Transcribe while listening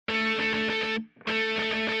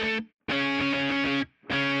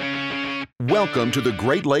Welcome to the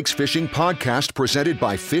Great Lakes Fishing Podcast presented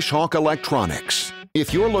by Fishhawk Electronics.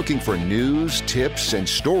 If you're looking for news, tips, and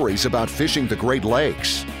stories about fishing the Great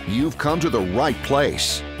Lakes, you've come to the right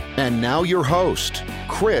place. And now your host,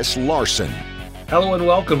 Chris Larson. Hello and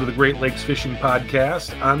welcome to the Great Lakes Fishing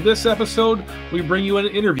Podcast. On this episode, we bring you an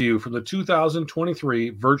interview from the 2023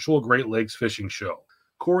 Virtual Great Lakes Fishing Show.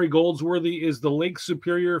 Cory Goldsworthy is the Lake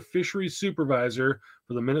Superior Fisheries Supervisor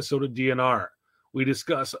for the Minnesota DNR. We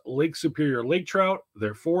discuss Lake Superior lake trout,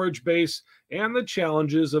 their forage base, and the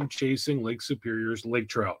challenges of chasing Lake Superior's lake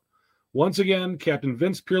trout. Once again, Captain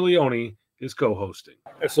Vince Pierleone is co-hosting.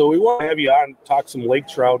 So we want to have you on, talk some lake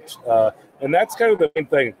trout, and that's kind of the main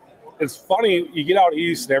thing. It's funny, you get out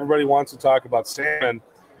east and everybody wants to talk about salmon.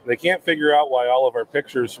 They can't figure out why all of our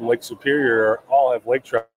pictures from Lake Superior all have lake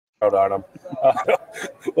trout on them.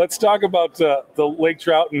 Let's talk about the lake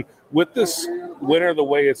trout. And with this winter the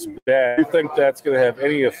way it's been, do you think that's going to have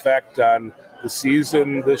any effect on the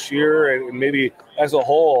season this year and maybe as a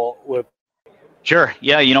whole? With Sure.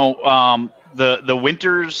 Yeah, the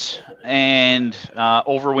winters and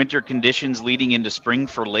overwinter conditions leading into spring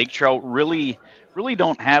for lake trout really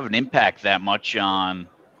don't have an impact that much on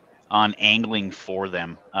angling for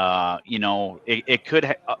them. It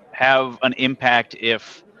could have an impact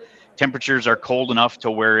if temperatures are cold enough to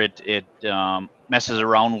where it messes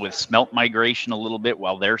around with smelt migration a little bit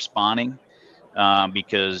while they're spawning,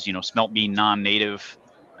 because smelt being non-native,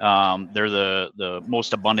 they're the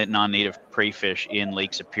most abundant non-native prey fish in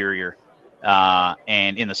Lake Superior.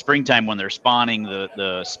 And in the springtime when they're spawning,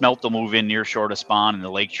 the smelt will move in near shore to spawn, and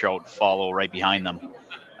the lake trout follow right behind them.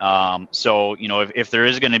 So if there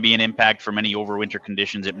is going to be an impact from any overwinter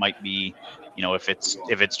conditions, it might be, if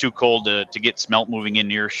it's too cold to get smelt moving in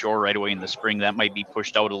near shore right away in the spring, that might be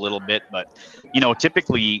pushed out a little bit. But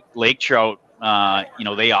typically lake trout,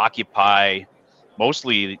 they occupy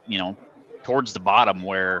mostly towards the bottom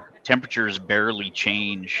where temperatures barely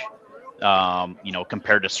change,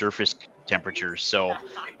 compared to surface temperatures. So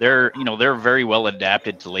they're very well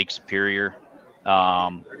adapted to Lake Superior.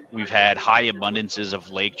 We've had high abundances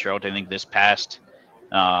of lake trout. I think this past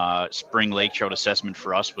spring lake trout assessment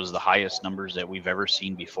for us was the highest numbers that we've ever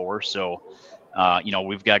seen before. So,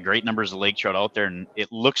 we've got great numbers of lake trout out there, and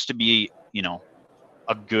it looks to be,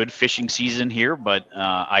 a good fishing season here. But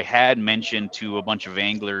I had mentioned to a bunch of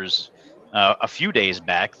anglers a few days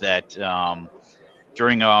back that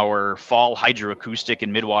during our fall hydroacoustic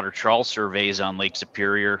and midwater trawl surveys on Lake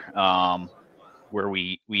Superior, where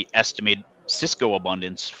we estimate Cisco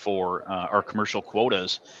abundance for our commercial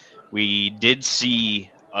quotas, we did see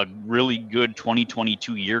a really good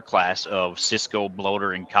 2022 year class of Cisco,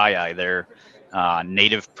 bloater, and kai. They're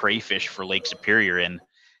native prey fish for Lake Superior,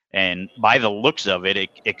 and by the looks of it,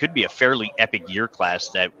 it could be a fairly epic year class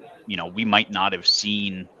that we might not have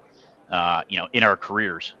seen in our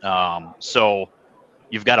careers. So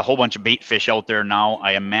you've got a whole bunch of bait fish out there now.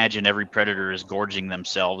 I imagine every predator is gorging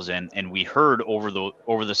themselves, and we heard over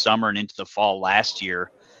the summer and into the fall last year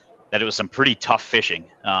that it was some pretty tough fishing.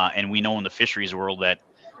 And we know in the fisheries world that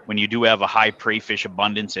when you do have a high prey fish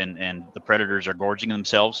abundance and the predators are gorging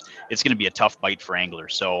themselves, it's going to be a tough bite for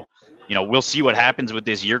anglers. So, we'll see what happens with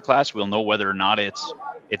this year class. We'll know whether or not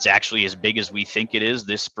it's actually as big as we think it is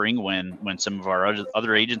this spring when some of our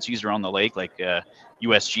other agencies around the lake, like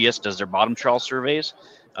USGS, does their bottom trawl surveys.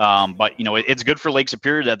 But it's good for Lake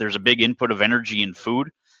Superior that there's a big input of energy and food.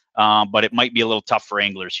 But it might be a little tough for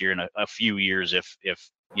anglers here in a few years if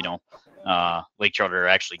lake trout are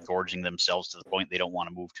actually gorging themselves to the point they don't want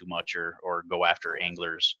to move too much or go after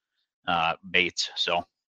anglers' baits. So,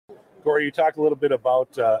 Cory, you talked a little bit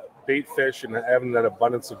about bait fish and having that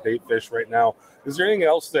abundance of bait fish right now. Is there anything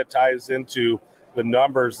else that ties into the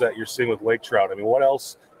numbers that you're seeing with lake trout? I mean, what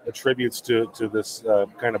else attributes to this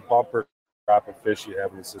kind of bumper crop of fish you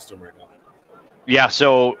have in the system right now? Yeah,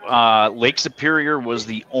 so Lake Superior was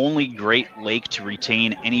the only Great Lake to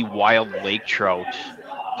retain any wild lake trout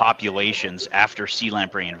populations after sea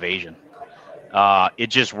lamprey invasion. It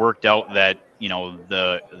just worked out that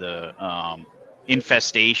the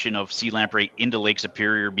infestation of sea lamprey into Lake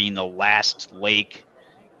Superior being the last lake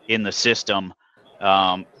in the system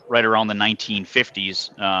right around the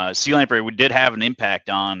 1950s. Sea lamprey did have an impact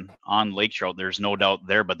on lake trout. There's no doubt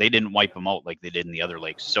there, but they didn't wipe them out like they did in the other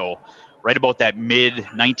lakes. So right about that mid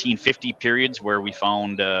 1950 periods where we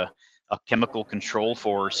found a chemical control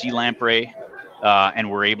for sea lamprey and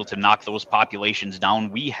were able to knock those populations down,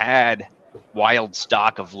 we had wild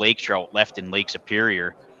stock of lake trout left in Lake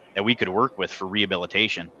Superior that we could work with for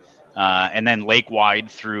rehabilitation. And then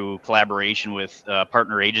lake-wide through collaboration with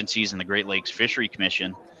partner agencies and the Great Lakes Fishery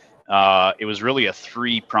Commission, it was really a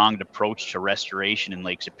three-pronged approach to restoration in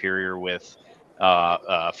Lake Superior with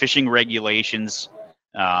fishing regulations,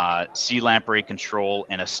 sea lamprey control,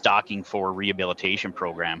 and a stocking for rehabilitation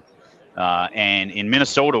program. And in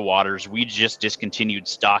Minnesota waters, we just discontinued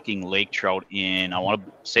stocking lake trout in, I want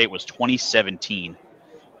to say it was 2017,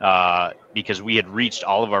 because we had reached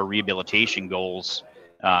all of our rehabilitation goals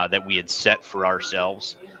that we had set for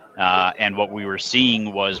ourselves. And what we were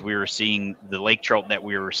seeing was the lake trout that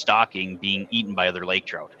we were stocking being eaten by other lake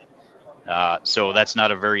trout. So that's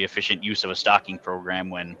not a very efficient use of a stocking program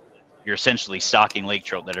when you're essentially stocking lake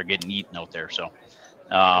trout that are getting eaten out there. So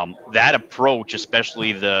that approach,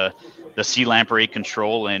 especially the sea lamprey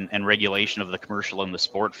control and regulation of the commercial and the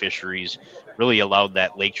sport fisheries, really allowed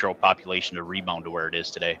that lake trout population to rebound to where it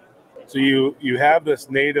is today. So you have this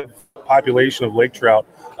native population of lake trout.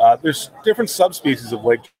 There's different subspecies of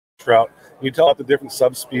lake trout. Can you tell about the different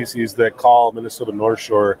subspecies that call Minnesota North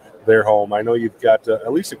Shore their home? I know you've got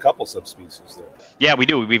at least a couple subspecies there. Yeah, we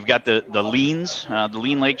do. We've got the leans, the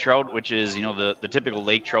lean lake trout, which is the typical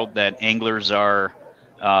lake trout that anglers are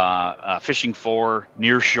fishing for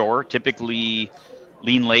near shore. Typically,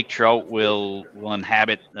 lean lake trout will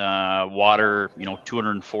inhabit water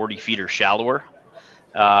 240 feet or shallower.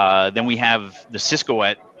 Then we have the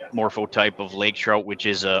Siskoet morphotype of lake trout, which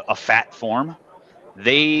is a fat form.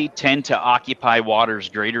 They tend to occupy waters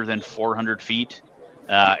greater than 400 feet,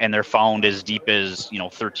 and they're found as deep as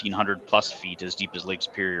 1,300 plus feet, as deep as Lake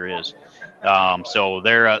Superior is. So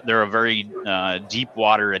they're a very deep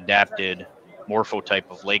water adapted morphotype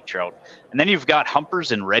of lake trout. And then you've got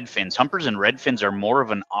humpers and redfins. Humpers and redfins are more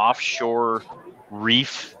of an offshore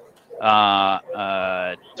reef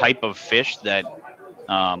type of fish that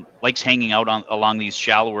likes hanging out along these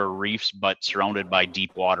shallower reefs, but surrounded by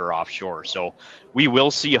deep water offshore. So we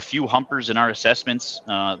will see a few humpers in our assessments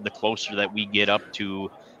the closer that we get up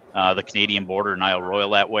to the Canadian border and Isle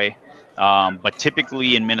Royale that way. But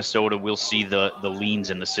typically in Minnesota, we'll see the leans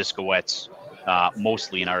and the Siskoets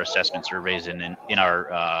mostly in our assessment surveys and in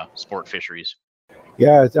our sport fisheries.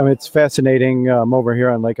 Yeah, it's fascinating. I'm over here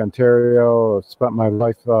on Lake Ontario. I spent my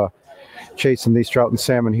life chasing these trout and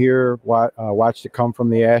salmon here. Watched it come from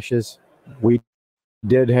the ashes. We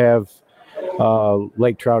did have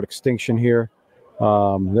lake trout extinction here.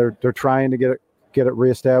 They're trying to get it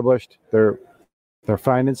reestablished. They're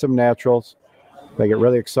finding some naturals. They get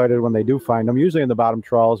really excited when they do find them, usually in the bottom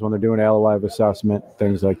trawls when they're doing alewife assessment,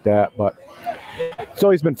 things like that. But it's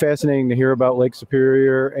always been fascinating to hear about Lake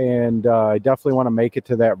Superior, and I definitely want to make it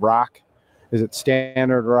to that rock. Is it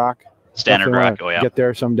Standard Rock? Standard Rock, oh yeah. Get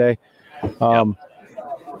there someday.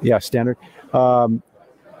 Yeah, Standard.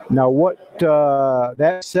 Now, what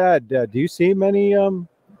that said, do you see many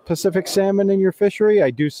Pacific salmon in your fishery?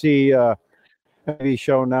 I do see maybe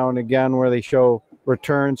show now and again where they show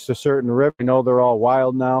returns to certain rivers. I know they're all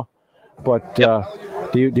wild now, but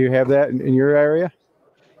do you have that in your area?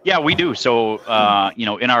 Yeah, we do. So,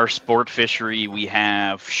 in our sport fishery, we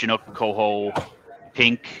have Chinook, coho,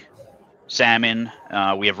 pink, salmon.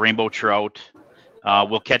 We have rainbow trout.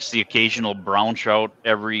 We'll catch the occasional brown trout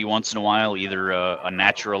every once in a while, either a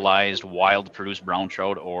naturalized wild-produced brown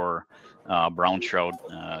trout or brown trout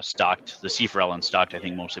stocked, the sea forellen stocked, I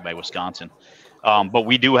think, mostly by Wisconsin. But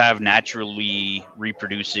we do have naturally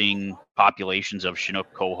reproducing populations of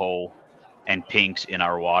Chinook, coho, and pinks in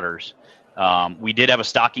our waters. We did have a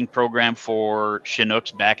stocking program for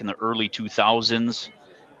Chinooks back in the early 2000s.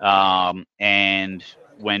 And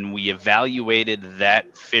when we evaluated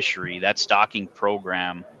that fishery, that stocking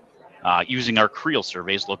program, using our creel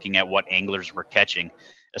surveys, looking at what anglers were catching,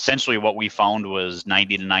 essentially what we found was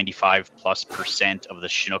 90 to 95+% of the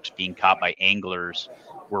Chinooks being caught by anglers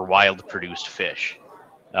were wild produced fish.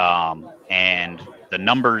 And the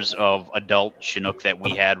numbers of adult Chinook that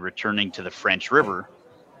we had returning to the French River,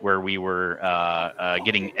 where we were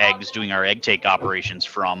getting eggs, doing our egg take operations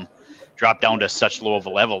from, dropped down to such low of a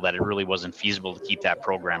level that it really wasn't feasible to keep that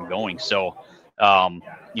program going. So,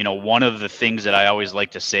 one of the things that I always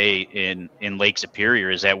like to say in Lake Superior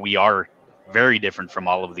is that we are very different from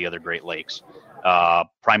all of the other Great Lakes,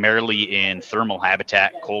 primarily in thermal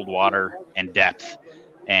habitat, cold water, and depth.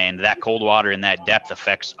 And that cold water and that depth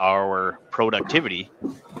affects our productivity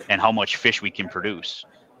and how much fish we can produce,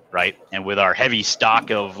 right? And with our heavy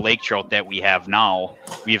stock of lake trout that we have now,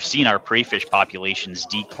 we have seen our prey fish populations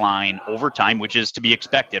decline over time, which is to be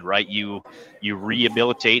expected, right? You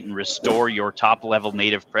rehabilitate and restore your top level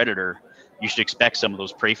native predator, you should expect some of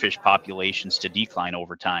those prey fish populations to decline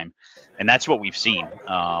over time. And that's what we've seen.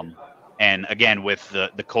 And again, with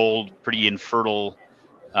the cold, pretty infertile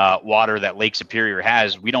water that Lake Superior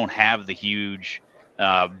has, we don't have the huge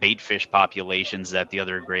bait fish populations that the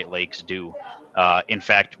other Great Lakes do. In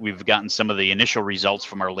fact, we've gotten some of the initial results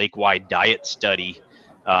from our lake-wide diet study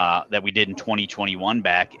that we did in 2021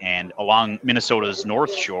 back, and along Minnesota's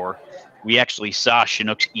North Shore, we actually saw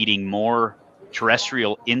Chinooks eating more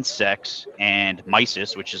terrestrial insects and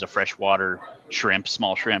mysis, which is a freshwater shrimp,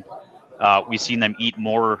 small shrimp. We've seen them eat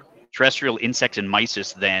more terrestrial insects and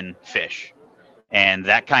mysis than fish. And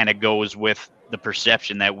that kind of goes with the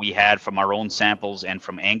perception that we had from our own samples and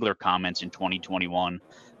from angler comments in 2021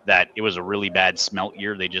 that it was a really bad smelt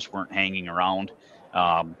year. They just weren't hanging around.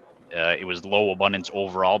 It was low abundance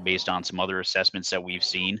overall based on some other assessments that we've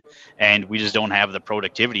seen. And we just don't have the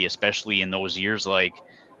productivity, especially in those years like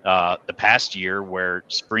the past year where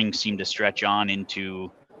spring seemed to stretch on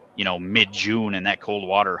into, mid-June, and that cold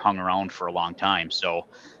water hung around for a long time. So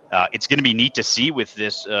it's going to be neat to see with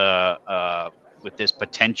this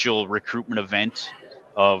potential recruitment event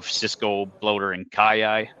of Cisco, bloater, and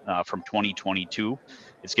Kayai from 2022.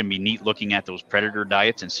 It's going to be neat looking at those predator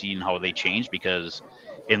diets and seeing how they change, because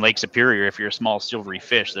in Lake Superior, if you're a small silvery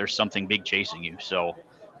fish, there's something big chasing you. So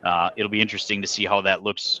it'll be interesting to see how that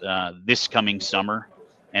looks this coming summer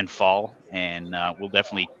and fall. And we'll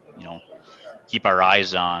definitely, keep our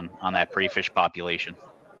eyes on that prey fish population.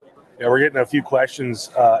 Yeah, we're getting a few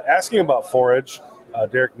questions asking about forage.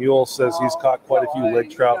 Derek Mule says he's caught quite a few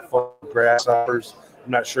lake trout, grasshoppers.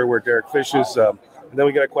 I'm not sure where Derek fishes. And then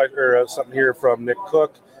we got a question or something here from Nick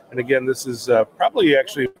Cook. And again, this is probably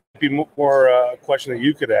actually be more a question that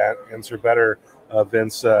you could answer better,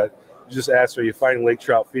 Vince. You just asked, are you finding lake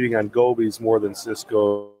trout feeding on gobies more than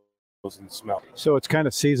Cisco's and smelt? So it's kind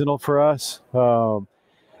of seasonal for us.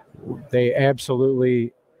 They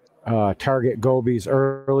absolutely target gobies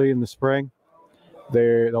early in the spring.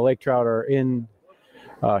 The lake trout are in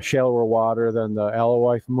shallower water than the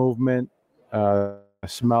alewife movement.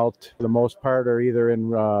 Smelt, for the most part, are either in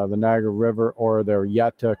the Niagara River or they're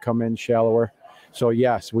yet to come in shallower. So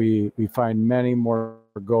yes, we find many more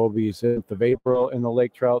gobies in the April in the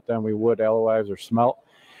lake trout than we would alewives or smelt.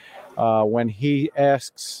 When he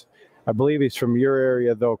asks, I believe he's from your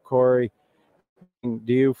area though, Cory,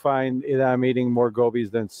 do you find that I'm eating more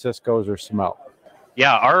gobies than Cisco's or smelt?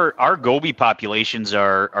 Yeah, our goby populations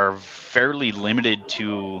are fairly limited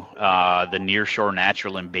to the nearshore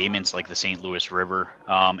natural embayments like the St. Louis River,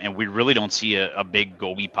 and we really don't see a big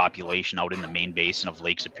goby population out in the main basin of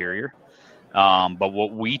Lake Superior. But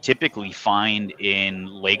what we typically find in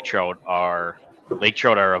lake trout are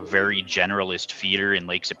a very generalist feeder in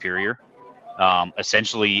Lake Superior.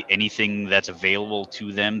 Essentially anything that's available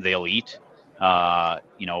to them, they'll eat.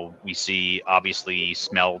 We see obviously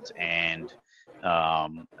smelt and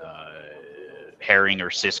herring or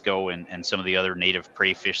Cisco and some of the other native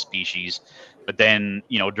prey fish species. But then,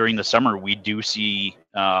 during the summer, we do see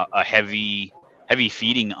a heavy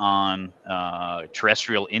feeding on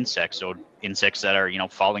terrestrial insects. So insects that are,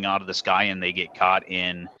 falling out of the sky and they get caught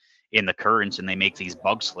in the currents and they make these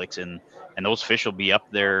bug slicks. And those fish will be up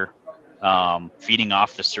there feeding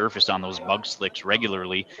off the surface on those bug slicks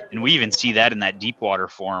regularly. And we even see that in that deep water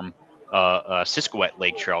form, Ciscoette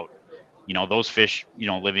lake trout. Those fish,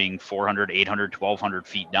 living 400, 800, 1,200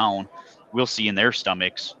 feet down, we'll see in their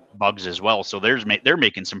stomachs bugs as well. So they're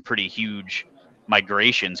making some pretty huge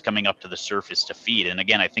migrations coming up to the surface to feed. And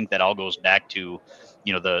again, I think that all goes back to,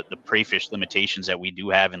 the prey fish limitations that we do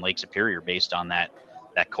have in Lake Superior based on that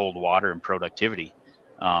cold water and productivity.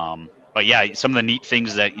 But yeah, some of the neat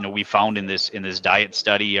things that, we found in this diet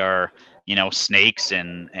study are, snakes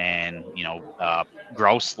and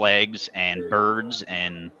grouse legs and birds.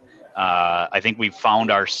 And I think we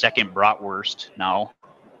found our second bratwurst now.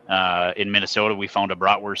 In Minnesota, we found a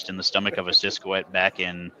bratwurst in the stomach of a Ciscoette back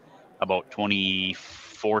in about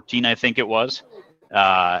 2014, I think it was.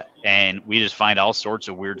 And we just find all sorts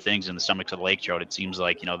of weird things in the stomachs of the lake trout. It seems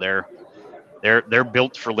like, they're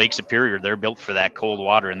built for Lake Superior. They're built for that cold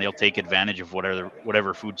water, and they'll take advantage of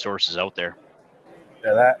whatever food source is out there.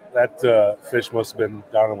 Yeah, that fish must have been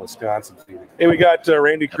down in Wisconsin feeding. Hey, we got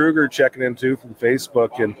Randy Kruger checking in too from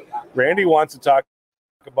Facebook, and Randy wants to talk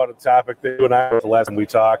about a topic that you and I the last time we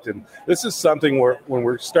talked, and this is something where when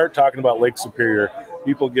we start talking about Lake Superior,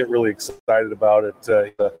 people get really excited about it.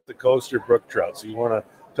 The coaster brook trout. So you want to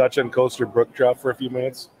touch on coaster brook trout for a few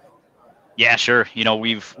minutes? Yeah, sure.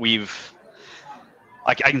 We've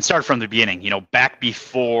I can start from the beginning. Back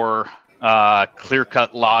before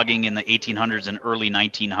clear-cut logging in the 1800s and early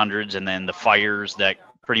 1900s, and then the fires that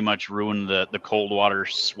pretty much ruined the cold water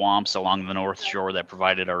swamps along the North Shore that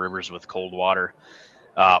provided our rivers with cold water.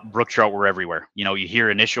 Brook trout were everywhere. You hear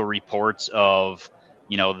initial reports of,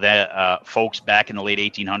 that folks back in the late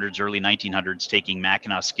 1800s, early 1900s taking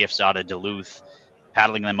Mackinac skiffs out of Duluth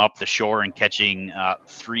paddling them up the shore and catching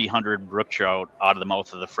 300 brook trout out of the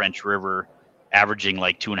mouth of the French River, averaging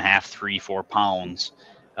like 2.5, 3, 4 pounds,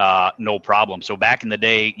 no problem. So back in the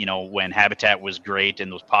day, when habitat was great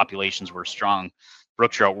and those populations were strong,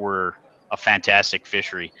 brook trout were a fantastic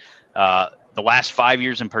fishery. The last 5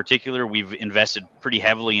 years in particular, we've invested pretty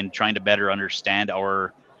heavily in trying to better understand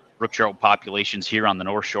our brook trout populations here on the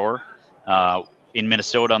North Shore. In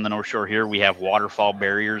Minnesota on the North Shore here, we have waterfall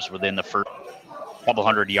barriers within the first couple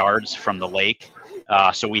hundred yards from the lake.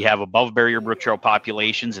 So we have above barrier brook trout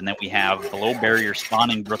populations, and then we have below barrier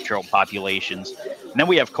spawning brook trout populations. And then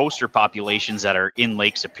we have coaster populations that are in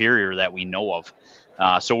Lake Superior that we know of.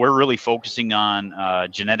 So we're really focusing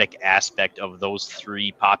on genetic aspect of those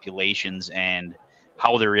three populations and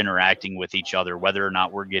how they're interacting with each other, whether or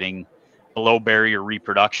not we're getting below barrier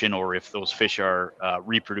reproduction, or if those fish are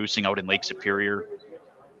reproducing out in Lake Superior,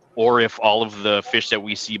 or if all of the fish that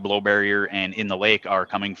we see below barrier and in the lake are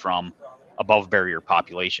coming from above barrier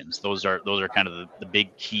populations. Those are kind of the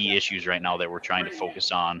big key issues right now that we're trying to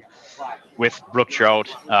focus on with brook trout.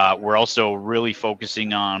 We're also really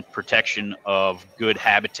focusing on protection of good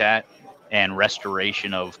habitat and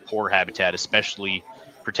restoration of poor habitat, especially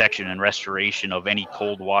protection and restoration of any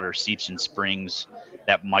cold water seeps and springs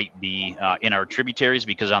that might be in our tributaries,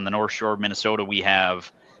 because on the North Shore of Minnesota, we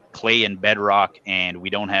have clay and bedrock, and we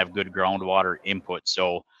don't have good groundwater input.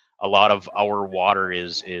 So a lot of our water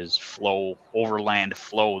is overland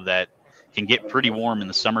flow that can get pretty warm in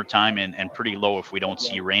the summertime and pretty low if we don't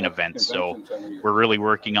see rain events. So we're really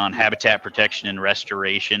working on habitat protection and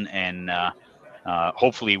restoration, and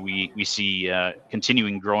hopefully we see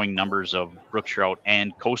continuing growing numbers of brook trout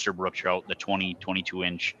and coaster brook trout, the 20,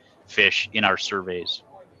 22-inch fish in our surveys.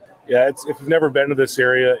 Yeah, if you've never been to this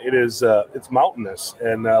area, it's mountainous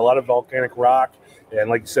and a lot of volcanic rock,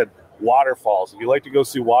 and like you said, waterfalls. If you like to go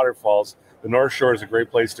see waterfalls, the North Shore is a great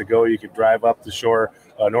place to go. You could drive up the shore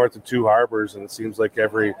north of two harbors, and it seems like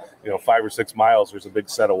every 5 or 6 miles there's a big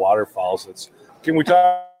set of waterfalls. Can we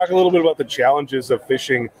talk a little bit about the challenges of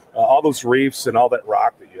fishing all those reefs and all that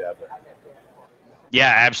rock that you have there?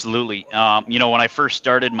 Yeah, absolutely. When I first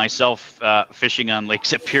started myself fishing on Lake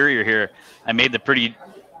Superior here, I made the pretty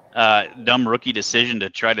dumb rookie decision to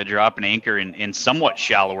try to drop an anchor in somewhat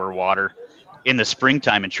shallower water in the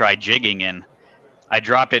springtime and try jigging. And I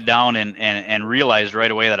dropped it down and realized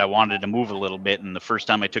right away that I wanted to move a little bit. And the first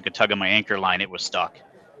time I took a tug on my anchor line, it was stuck.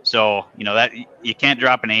 So, that you can't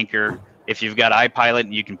drop an anchor. If you've got iPilot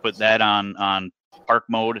and you can put that on park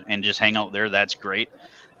mode and just hang out there, that's great.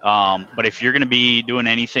 But if you're going to be doing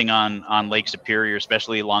anything on Lake Superior,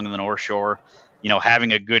 especially along the North Shore,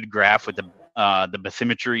 having a good graph with the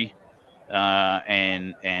bathymetry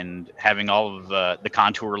and having all of the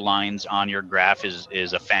contour lines on your graph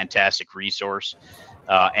is a fantastic resource.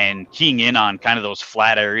 And keying in on kind of those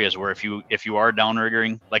flat areas where if you are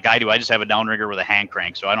downriggering, like I do, I just have a downrigger with a hand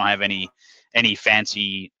crank, so I don't have any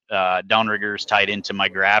fancy downriggers tied into my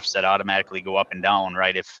graphs that automatically go up and down,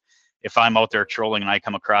 right? If I'm out there trolling and I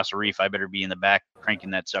come across a reef, I better be in the back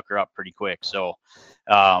cranking that sucker up pretty quick. So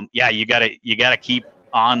you gotta keep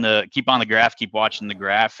on the graph, keep watching the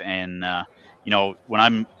graph. And when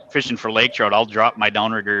I'm fishing for lake trout, I'll drop my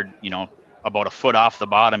downrigger about a foot off the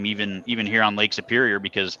bottom, even here on Lake Superior,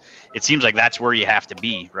 because it seems like that's where you have to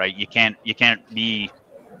be, right? You can't be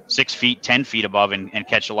 6 feet, 10 feet above and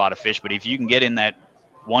catch a lot of fish. But if you can get in that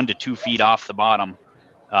 1 to 2 feet off the bottom,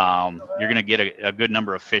 you're going to get a good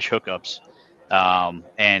number of fish hookups.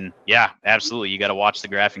 And yeah, absolutely. You got to watch the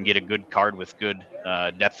graph and get a good card with good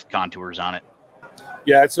depth contours on it.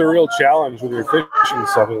 Yeah, it's a real challenge when you're fishing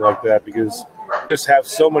something like that, because you just have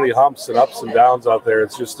so many humps and ups and downs out there.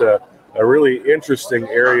 It's just a really interesting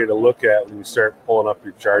area to look at when you start pulling up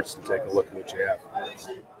your charts and take a look at what you have.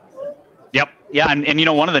 Yep. Yeah.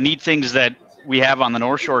 And one of the neat things that we have on the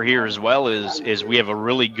North Shore here as well is we have a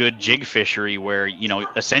really good jig fishery where,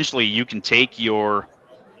 essentially you can take your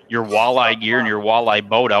walleye gear and your walleye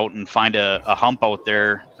boat out and find a hump out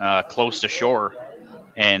there close to shore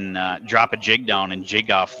and drop a jig down and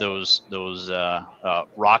jig off those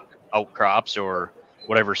rock outcrops or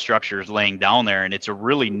whatever structure is laying down there. And it's a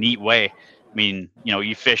really neat way. I mean,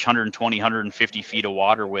 you fish 120, 150 feet of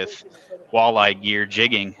water with walleye gear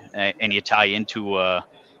jigging, and you tie into a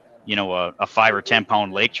 5 or 10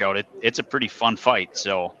 pound lake trout. It's a pretty fun fight.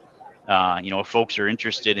 So, if folks are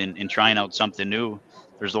interested in trying out something new,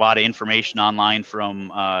 there's a lot of information online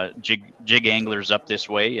from jig anglers up this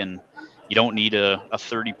way, and you don't need a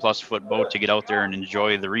 30 plus foot boat to get out there and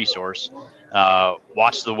enjoy the resource.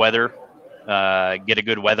 Watch the weather, get a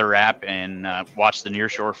good weather app, and watch the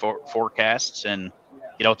nearshore forecasts and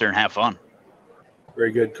get out there and have fun.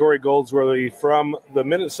 Very good. Cory Goldsworthy from the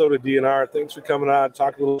Minnesota DNR. Thanks for coming on,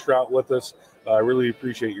 talking a little trout with us. I really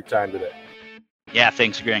appreciate your time today. Yeah,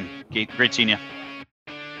 thanks, Greg. Great seeing you.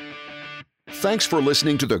 Thanks for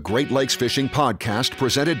listening to the Great Lakes Fishing Podcast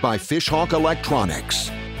presented by Fishhawk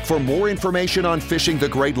Electronics. For more information on fishing the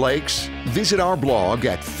Great Lakes, visit our blog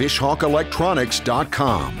at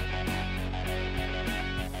fishhawkelectronics.com.